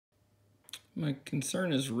My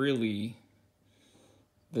concern is really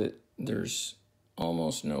that there's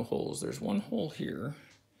almost no holes. There's one hole here,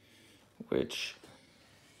 which,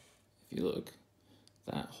 if you look,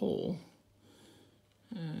 that hole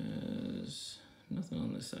has nothing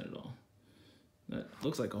on this side at all. That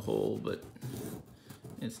looks like a hole, but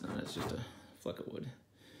it's not. It's just a fleck of wood.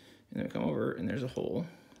 And then I come over and there's a hole.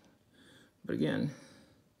 But again,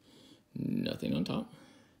 nothing on top.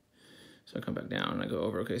 So I come back down and I go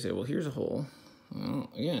over, okay, say, well, here's a hole. Well,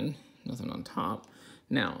 again, nothing on top.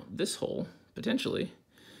 Now, this hole potentially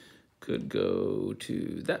could go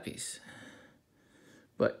to that piece.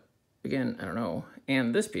 But again, I don't know.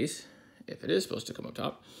 And this piece, if it is supposed to come up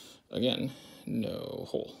top, again, no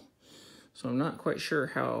hole. So I'm not quite sure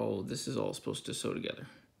how this is all supposed to sew together.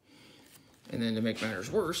 And then to make matters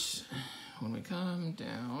worse, when we come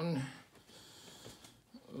down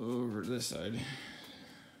over to this side,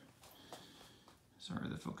 sorry,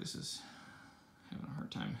 the focus is having a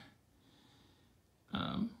hard time.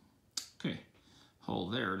 Okay, hole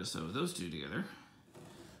there to sew those two together.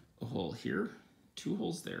 A hole here, two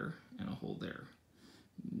holes there, and a hole there.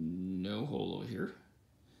 No hole over here.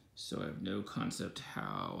 So I have no concept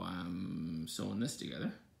how I'm sewing this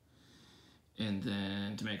together. And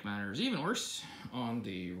then to make matters even worse, on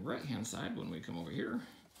the right-hand side, when we come over here,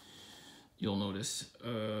 you'll notice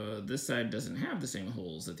this side doesn't have the same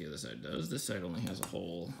holes that the other side does. This side only has a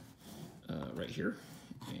hole right here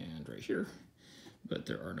and right here, but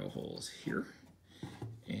there are no holes here.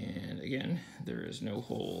 And again, there is no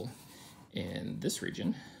hole in this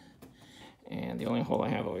region. And the only hole I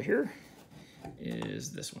have over here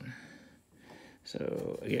is this one.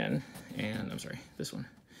 So again, and I'm sorry, this one.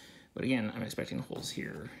 But again, I'm expecting holes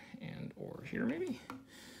here and or here maybe.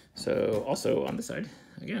 So also on this side,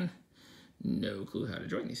 again, no clue how to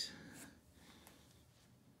join these.